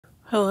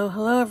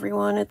Hello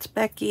everyone, it's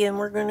Becky and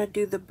we're going to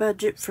do the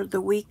budget for the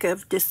week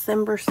of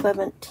December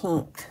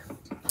 17th.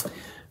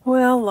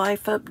 Well,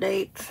 life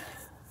update.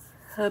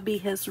 Hubby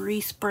has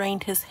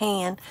re-sprained his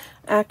hand.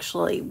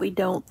 Actually, we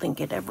don't think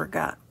it ever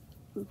got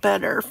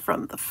better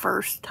from the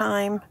first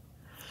time.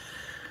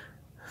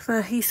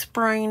 So he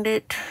sprained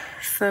it,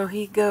 so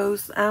he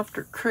goes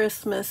after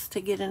Christmas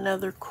to get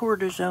another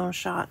cortisone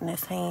shot in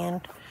his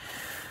hand.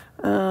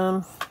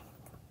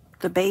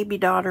 The baby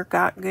daughter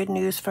got good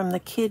news from the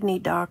kidney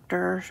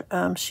doctor.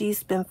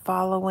 She's been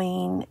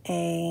following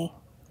a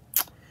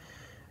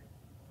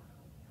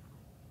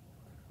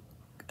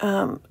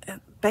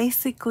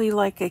basically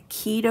like a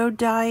keto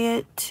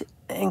diet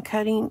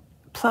and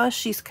plus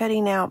she's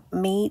cutting out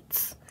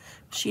meats.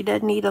 She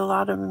doesn't eat a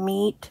lot of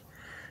meat,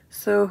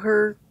 so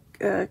her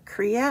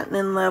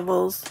creatinine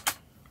levels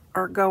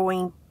are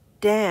going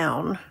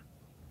down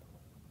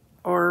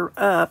or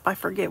up. I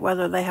forget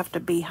whether they have to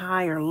be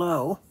high or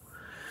low.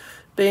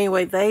 But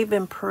anyway, they've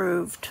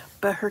improved,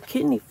 but her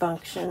kidney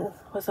function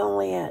was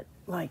only at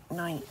like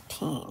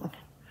 19.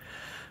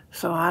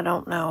 So I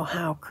don't know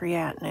how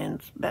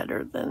creatinine's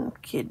better than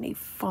kidney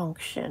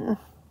function,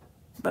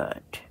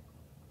 but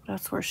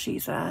that's where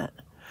she's at.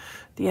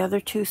 The other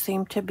two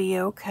seem to be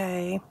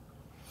okay.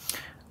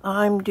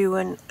 I'm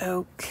doing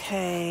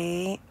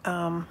okay.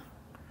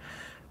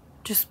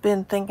 Just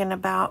been thinking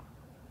about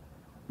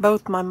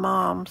both my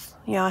moms.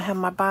 You know, I have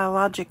my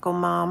biological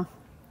mom.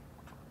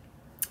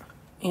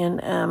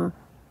 And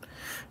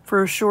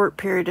for a short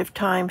period of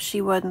time, she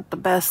wasn't the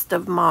best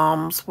of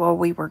moms while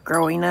we were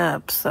growing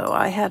up. So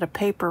I had a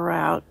paper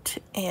route,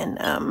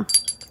 and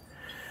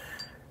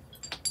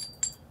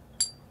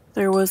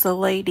there was a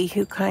lady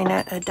who kind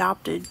of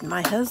adopted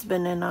my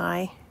husband and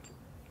I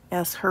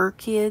as her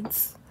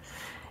kids.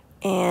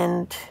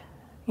 And,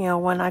 you know,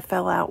 when I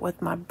fell out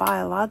with my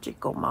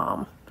biological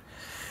mom,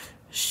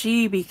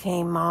 she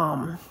became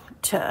mom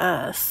to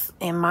us,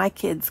 and my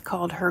kids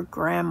called her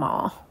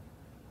grandma.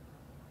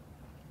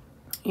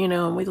 You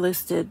know, and we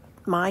listed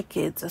my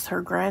kids as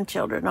her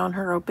grandchildren on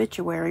her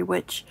obituary,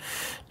 which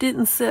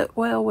didn't sit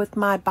well with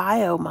my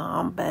bio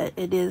mom, but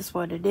it is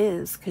what it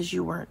is because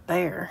you weren't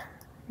there.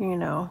 You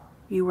know,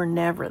 you were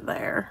never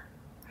there.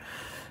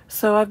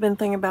 So I've been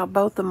thinking about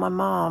both of my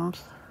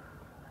moms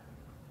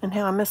and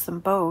how I miss them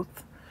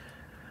both.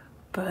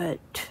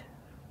 But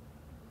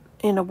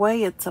in a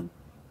way, it's a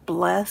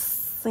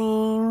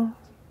blessing.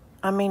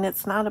 I mean,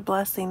 it's not a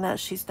blessing that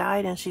she's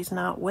died and she's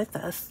not with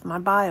us, my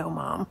bio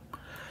mom,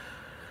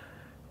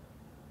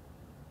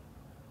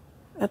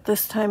 at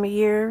this time of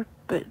year.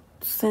 But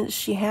since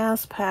she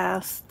has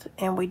passed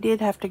and we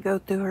did have to go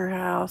through her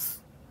house,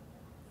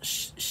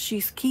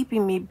 she's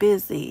keeping me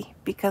busy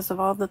because of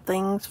all the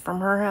things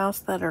from her house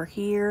that are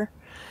here,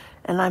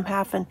 and I'm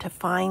having to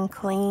fine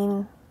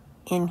clean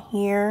in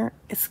here.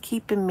 It's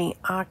keeping me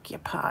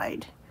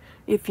occupied,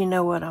 if you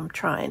know what I'm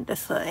trying to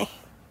say.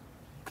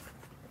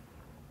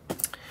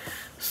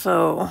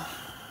 So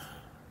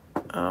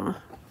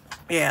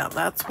yeah,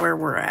 that's where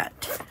we're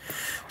at.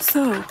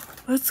 So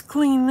let's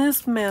clean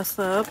this mess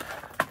up.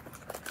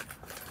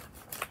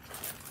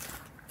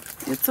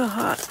 It's a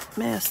hot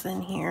mess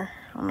in here.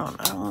 I don't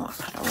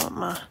want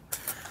my...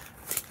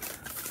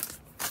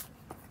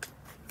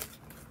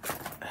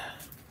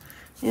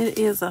 It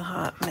is a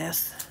hot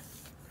mess.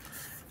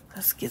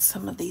 Let's get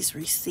some of these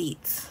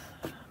receipts.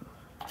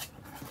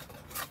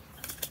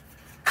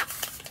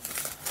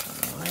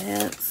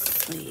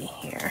 Let's see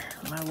here.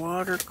 My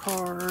water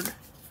card.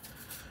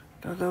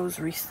 Are those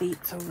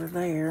receipts over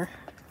there?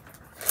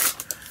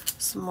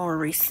 Some more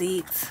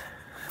receipts.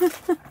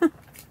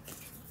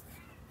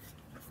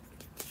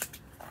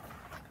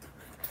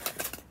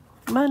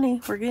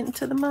 Money. We're getting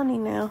to the money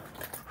now.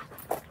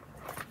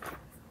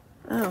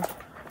 Oh,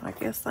 I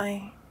guess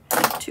I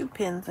have 2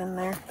 pins in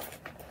there.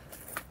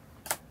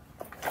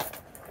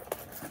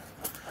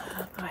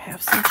 I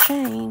have some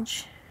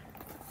change.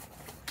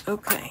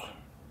 Okay.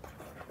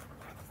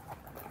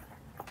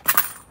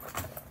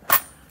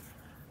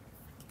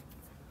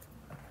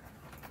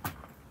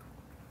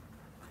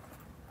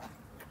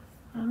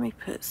 Let me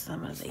put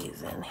some of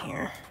these in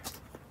here.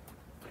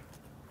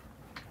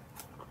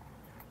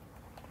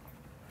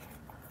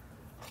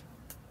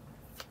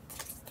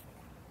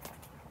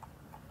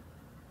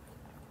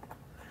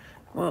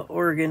 We'll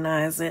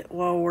organize it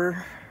while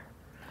we're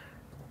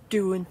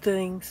doing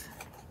things.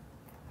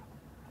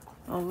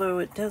 Although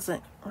it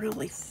doesn't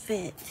really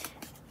fit.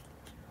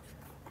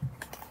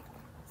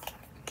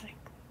 Okay.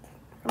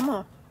 Come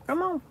on,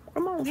 come on,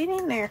 come on, get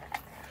in there.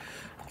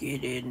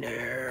 Get in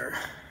there.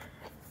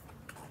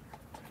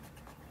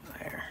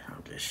 There,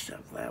 I'll just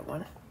shove that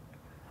one.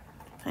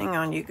 Hang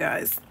on, you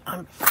guys.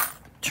 I'm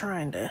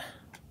trying to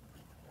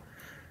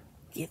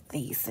get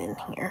these in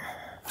here,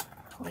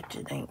 which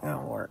it ain't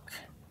gonna work.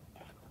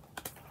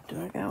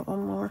 Do I got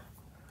one more?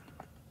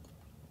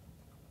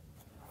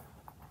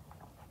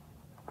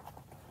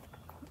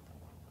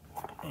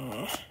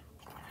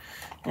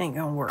 Ain't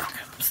gonna work.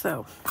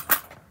 So,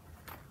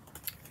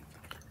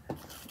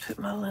 put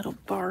my little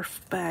barf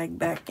bag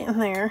back in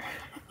there.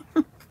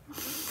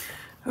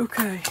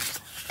 Okay.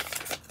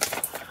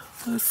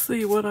 Let's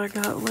see what I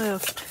got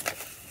left.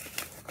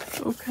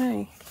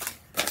 Okay.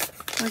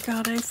 I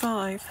got a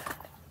 5.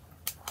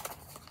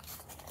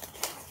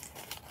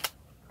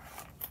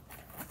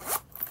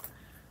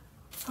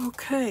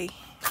 Okay.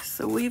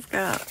 So we've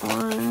got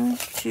 1,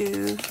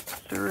 2,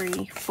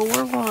 3,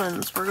 4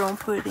 ones we're going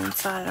to put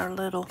inside our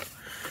little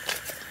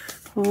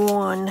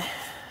one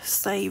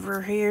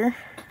saver here.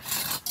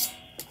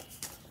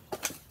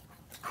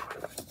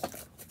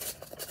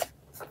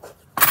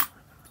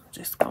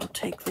 Just going to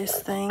take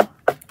this thing,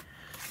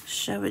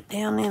 shove it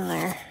down in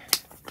there.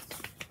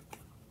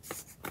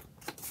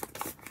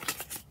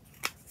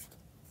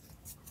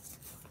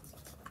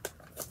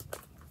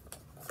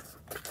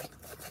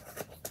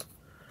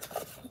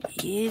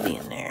 Get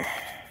in there.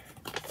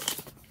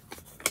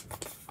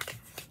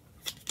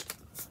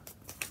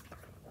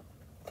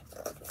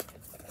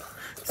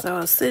 So I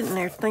was sitting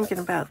there thinking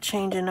about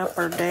changing up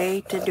our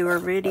day to do our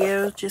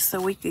videos just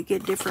so we could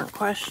get different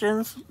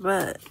questions,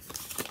 but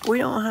we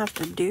don't have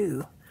to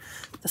do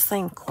the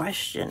same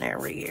question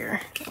every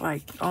year.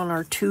 Like on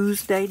our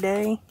Tuesday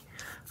day,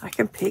 I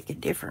can pick a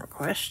different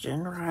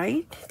question,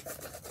 right?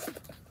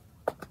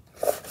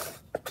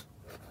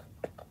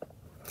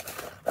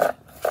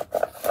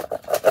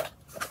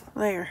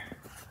 There.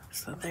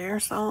 So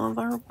there's all of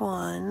our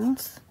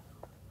ones.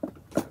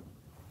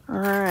 All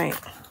right.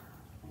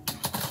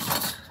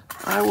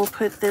 I will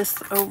put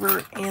this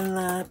over in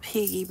the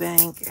piggy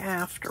bank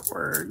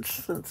afterwards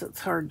since it's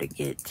hard to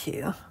get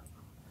to.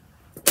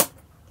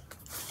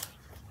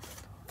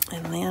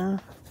 And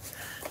then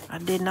I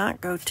did not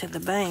go to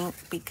the bank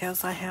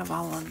because I have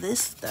all of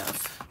this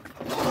stuff.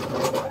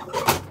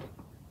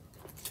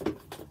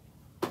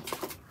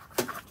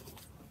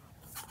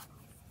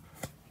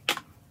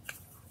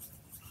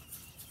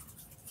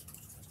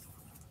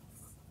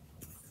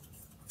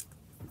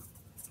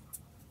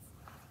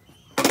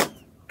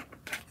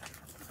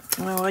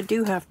 Well, I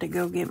do have to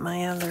go get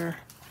my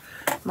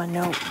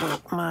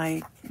notebook,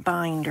 my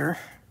binder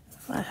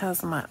that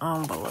has my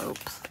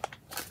envelopes.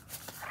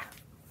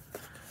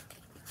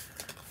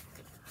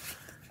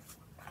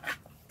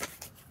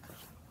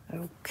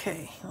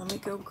 Okay, let me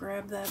go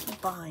grab that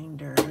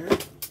binder,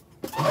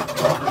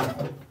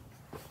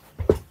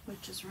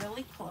 which is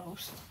really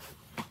close.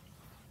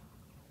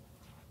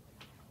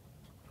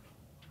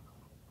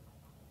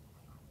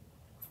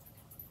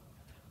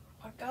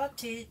 I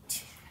got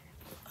it.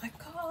 I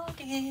got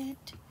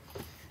it.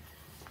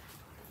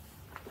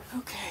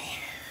 Okay.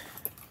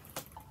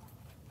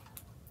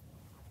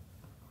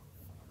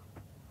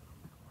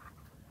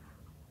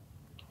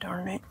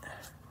 Darn it.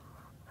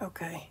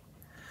 Okay.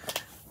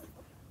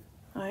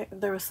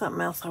 There was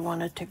something else I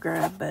wanted to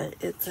grab, but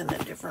it's in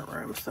a different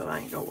room, so I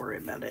ain't gonna worry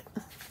about it.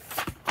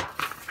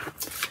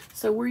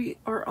 So we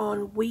are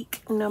on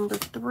week number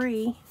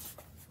 3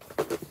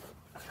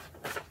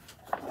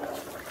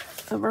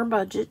 of our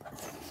budget.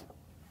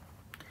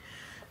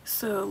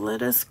 So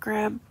let us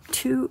grab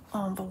 2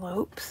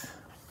 envelopes.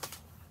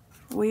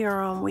 We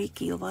are on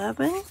week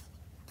 11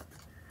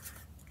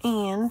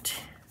 and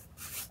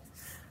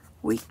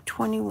week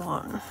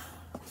 21.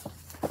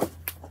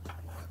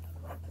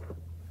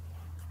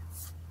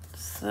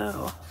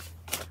 So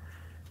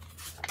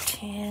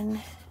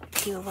 10,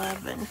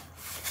 11.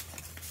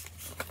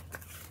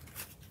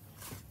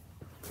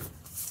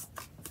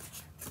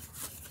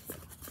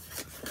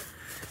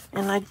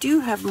 And I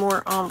do have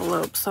more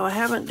envelopes, so I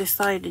haven't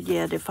decided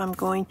yet if I'm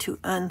going to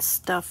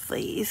unstuff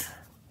these.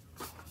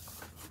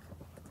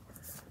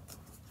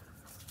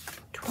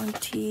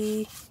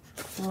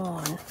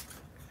 21.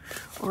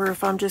 Or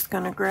if I'm just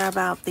going to grab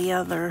out the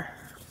other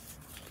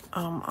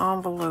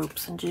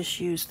envelopes and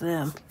just use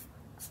them.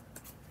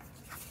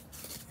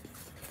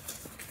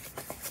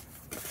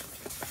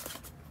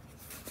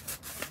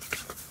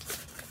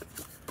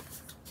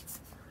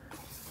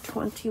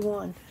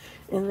 $21.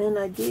 And then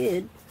I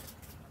did.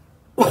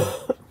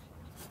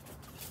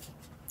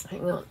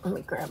 Hang on, let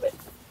me grab it.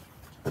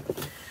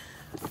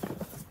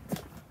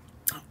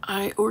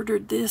 I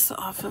ordered this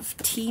off of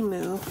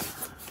Temu.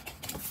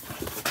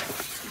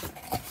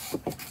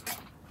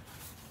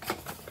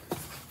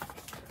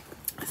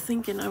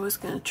 Thinking I was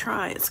going to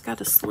try. It's got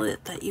a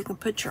slit that you can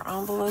put your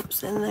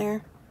envelopes in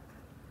there.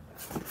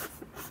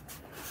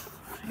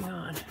 Hang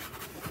on.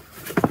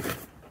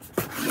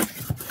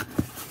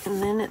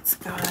 And then it's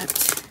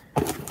got,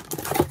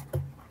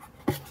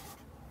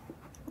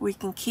 we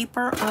can keep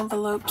our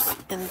envelopes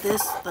in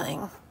this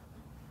thing.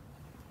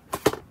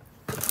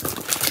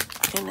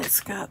 And it's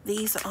got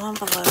these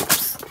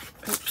envelopes.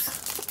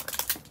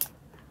 Oops.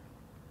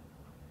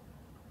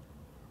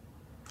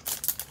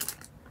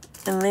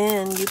 And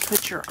then you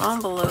put your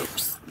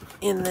envelopes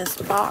in this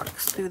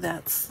box through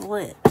that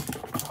slit.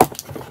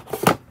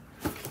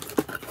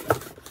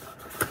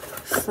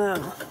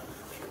 So,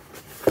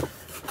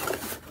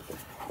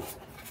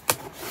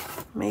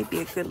 maybe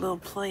a good little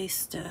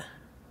place to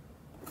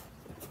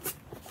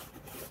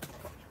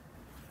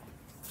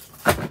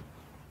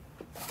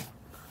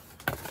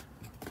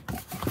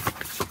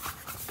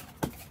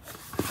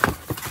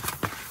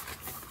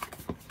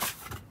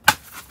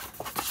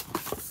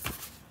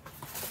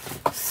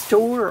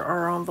store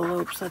our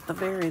envelopes at the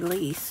very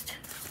least.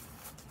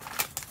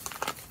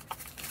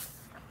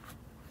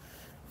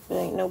 But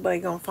ain't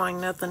nobody gonna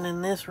find nothing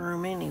in this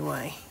room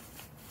anyway.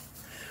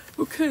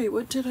 Okay,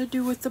 what did I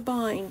do with the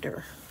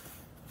binder?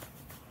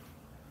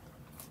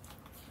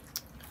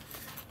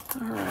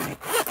 Alright.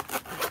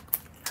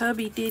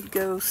 Hubby did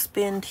go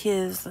spend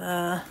his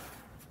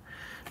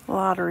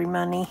lottery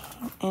money,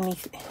 and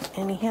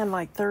he had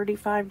like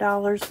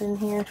 $35 in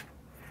here.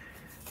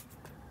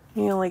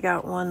 He only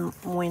got one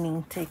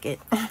winning ticket.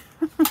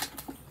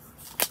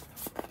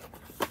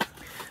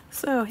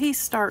 So he's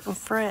starting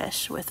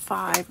fresh with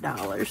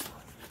 $5.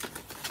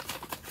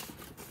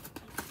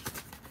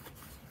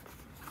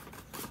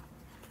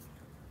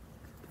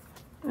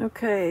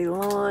 Okay,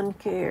 lawn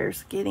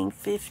care's getting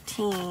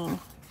 15.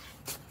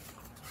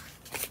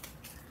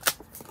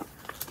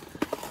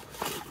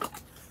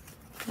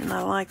 And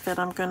I like that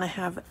I'm gonna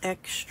have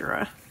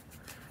extra.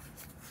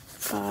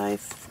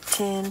 5,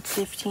 10,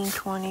 15,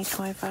 20,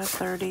 25,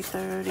 30,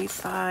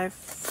 35,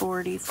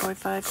 40,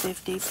 45,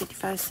 50,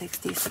 55,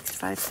 60,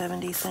 65,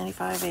 70,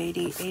 75,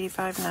 80,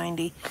 85,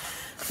 90,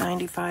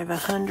 95,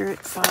 100,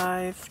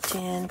 5,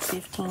 10,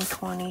 15,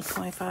 20,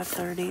 25,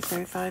 30,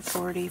 35,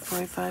 40,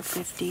 45,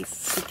 50,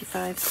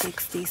 55,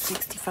 60,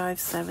 65,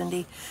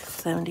 70,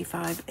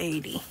 75,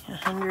 80,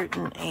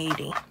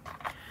 180.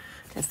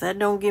 If that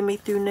don't get me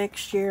through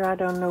next year, I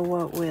don't know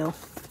what will.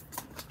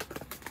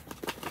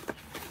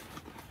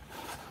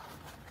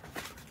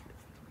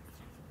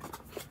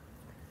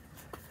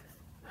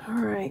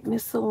 Alright,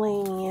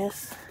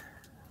 miscellaneous.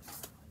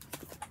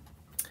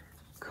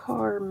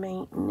 Car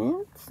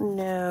maintenance,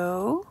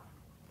 no.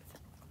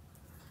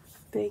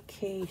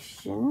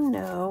 Vacation,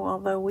 no.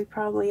 Although we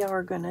probably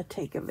are going to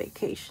take a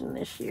vacation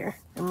this year.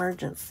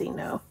 Emergency,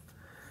 no.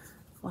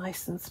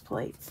 License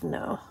plates,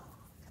 no.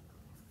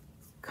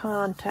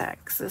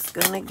 Contacts is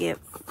going to get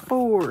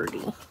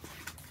 40.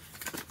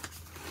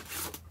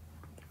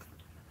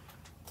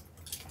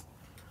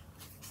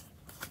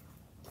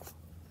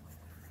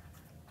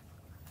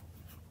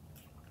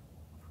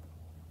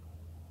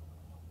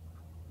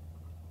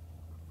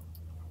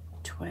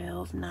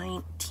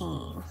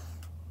 $12.19.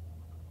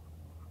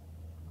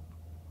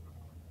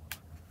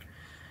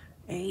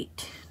 8,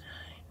 9.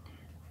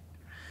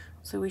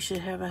 So we should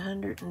have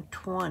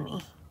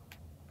 120.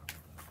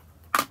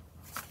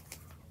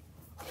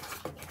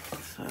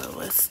 So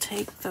let's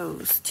take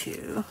those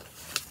two.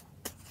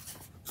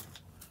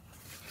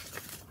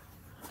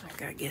 I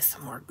gotta get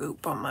some more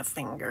goop on my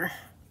finger.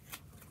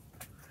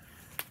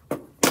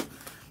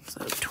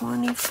 So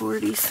 20,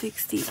 40,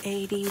 60,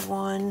 80,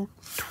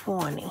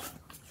 120.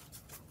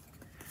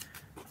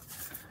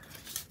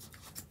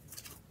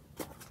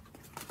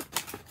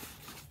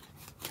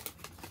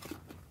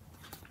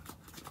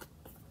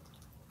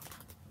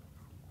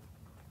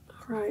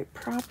 Right,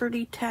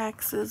 property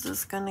taxes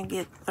is going to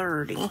get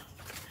 30.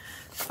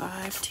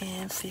 5,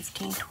 10,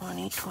 15,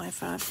 20,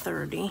 25,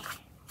 30.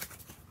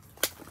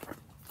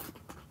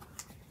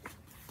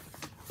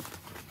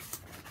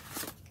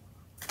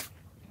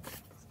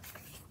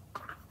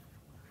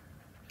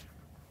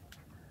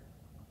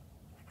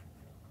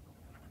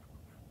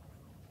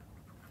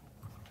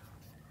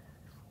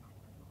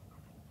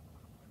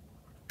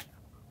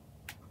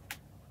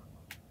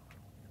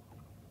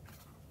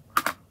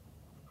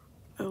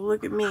 Oh,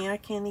 look at me, I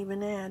can't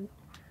even add.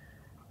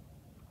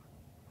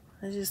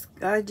 I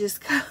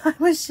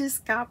was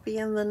just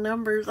copying the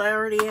numbers I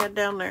already had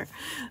down there.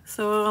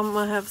 So I'm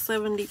gonna have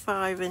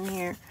 75 in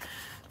here.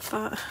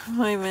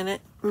 Wait a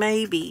minute,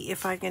 maybe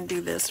if I can do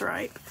this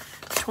right.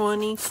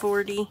 20,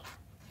 40,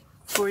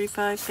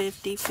 45,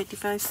 50,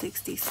 55,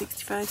 60,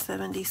 65,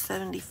 70,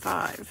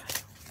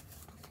 75.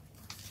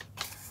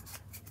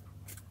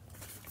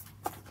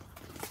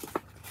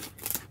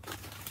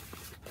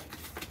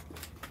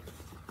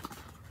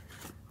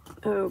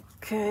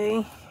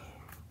 Okay.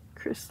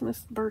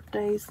 Christmas,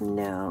 birthdays,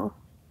 no.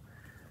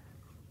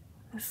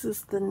 This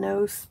is the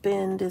no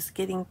spend is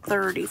getting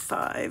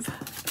 35.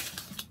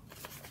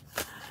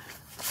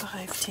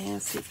 5, 10,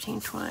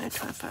 15, 20,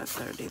 25,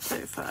 30,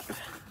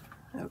 35.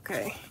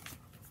 Okay.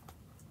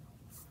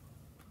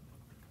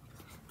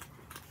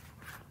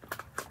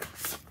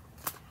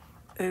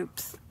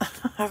 Oops.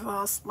 I've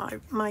lost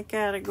my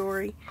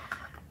category.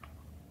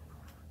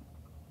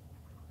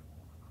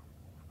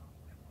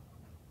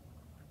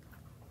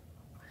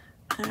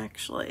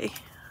 Actually,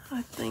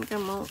 I think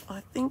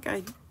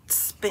I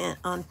spent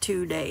on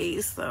 2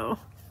 days though.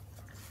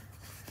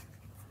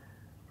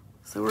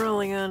 So we're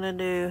only gonna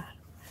do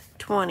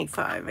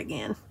 25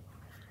 again.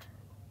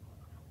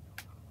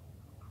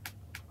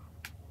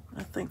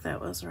 I think that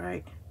was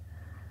right.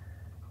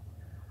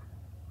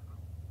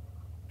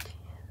 10,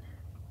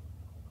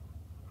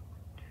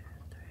 2,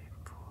 3,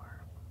 4.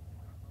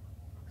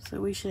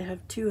 So we should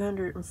have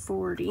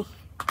 240,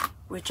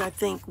 which I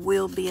think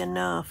will be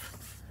enough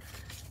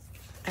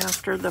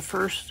after the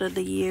first of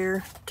the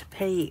year to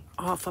pay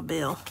off a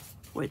bill,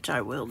 which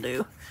I will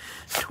do.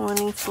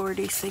 20,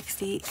 40,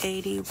 60,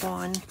 80,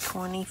 1,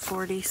 20,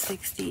 40,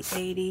 60,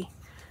 80,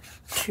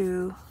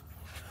 2,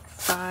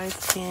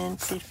 5, 10,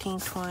 15,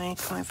 20,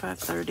 25,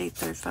 30,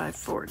 35,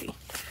 40.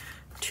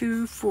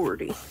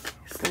 240.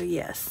 So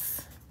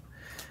yes,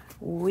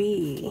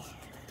 we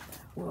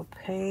will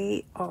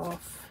pay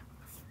off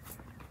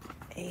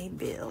a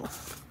bill.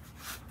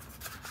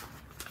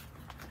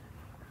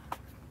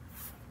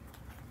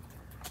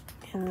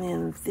 And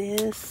then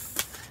this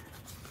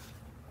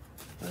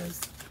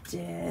was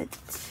debt.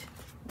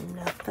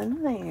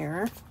 Nothing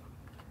there.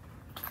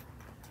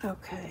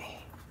 Okay.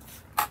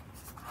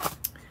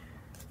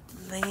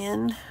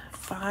 Then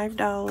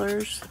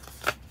 $5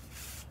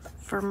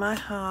 for my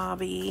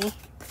hobby.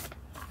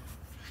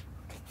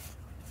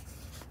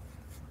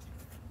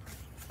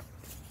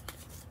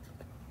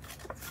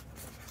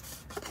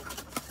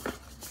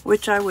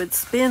 Which I would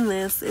spend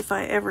this if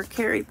I ever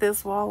carried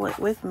this wallet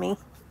with me.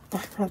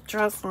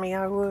 Trust me,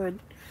 I would.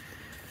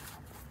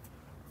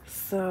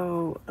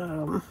 So,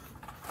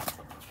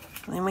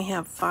 then we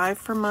have 5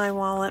 for my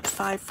wallet,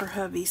 5 for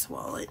hubby's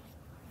wallet.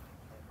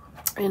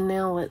 And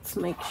now let's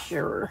make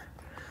sure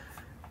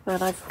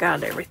that I've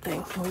got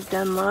everything. We've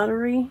done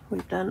lottery,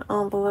 we've done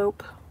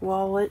envelope,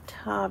 wallet,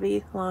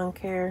 hobby, lawn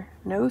care,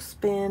 no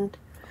spend,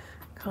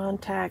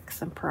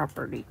 contacts, and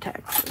property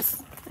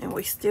taxes. And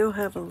we still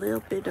have a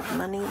little bit of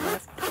money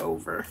left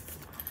over.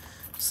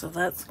 So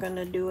that's going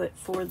to do it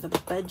for the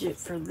budget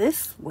for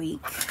this week.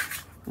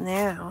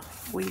 Now,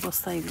 we will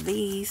save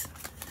these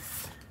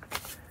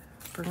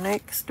for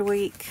next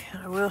week.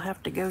 I will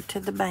have to go to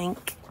the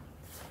bank.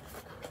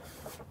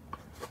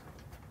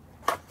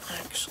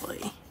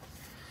 Actually,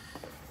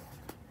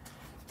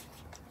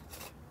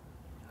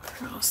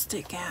 I'll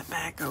stick that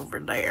back over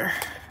there.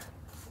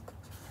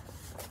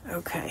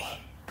 Okay,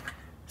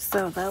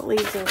 so that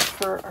leaves us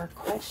for our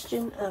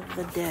question of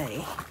the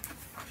day.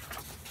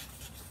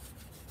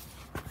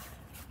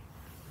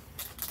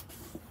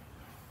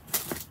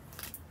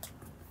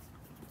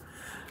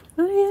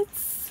 Let's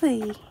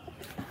see.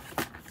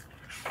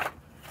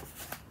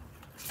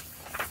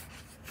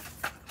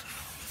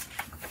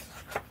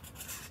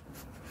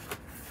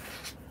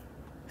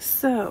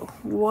 So,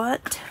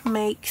 what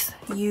makes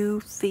you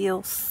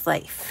feel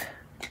safe?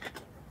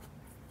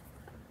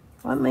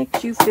 What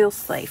makes you feel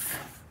safe?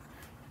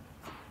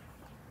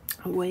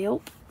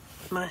 Well,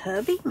 my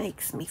hubby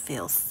makes me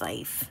feel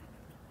safe.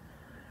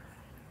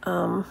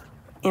 And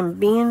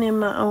being in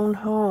my own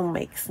home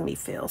makes me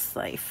feel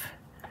safe.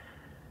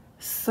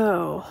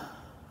 So,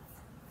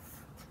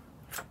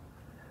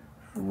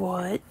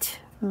 what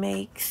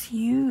makes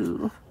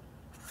you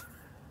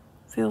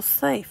feel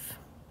safe?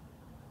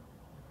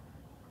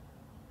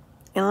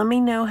 And let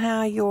me know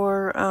how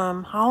your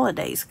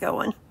holiday's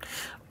going.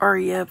 Are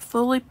you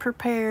fully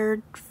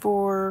prepared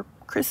for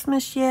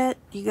Christmas yet?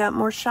 You got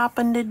more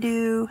shopping to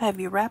do? Have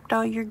you wrapped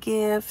all your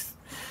gifts?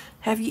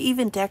 Have you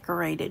even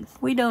decorated?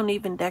 We don't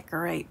even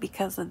decorate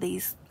because of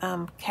these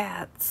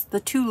cats. The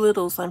 2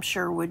 littles, I'm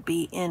sure, would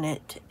be in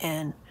it.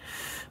 And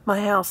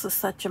my house is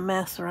such a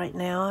mess right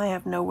now. I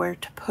have nowhere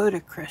to put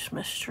a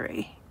Christmas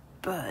tree.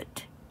 And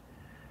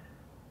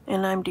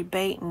I'm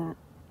debating,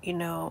 you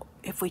know,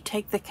 if we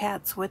take the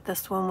cats with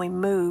us when we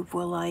move,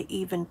 will I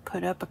even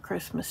put up a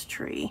Christmas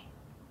tree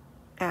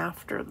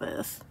after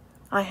this?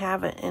 I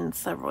haven't in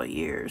several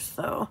years,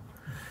 so,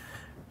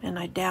 and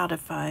I doubt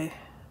if I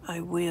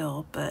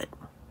will, but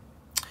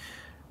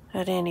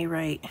at any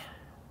rate,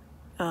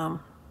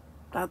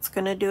 that's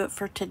going to do it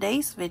for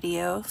today's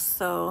video.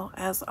 So,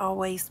 as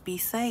always, be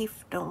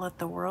safe. Don't let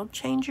the world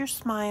change your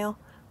smile.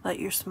 Let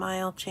your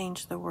smile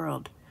change the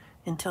world.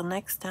 Until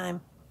next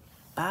time,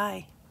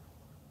 bye.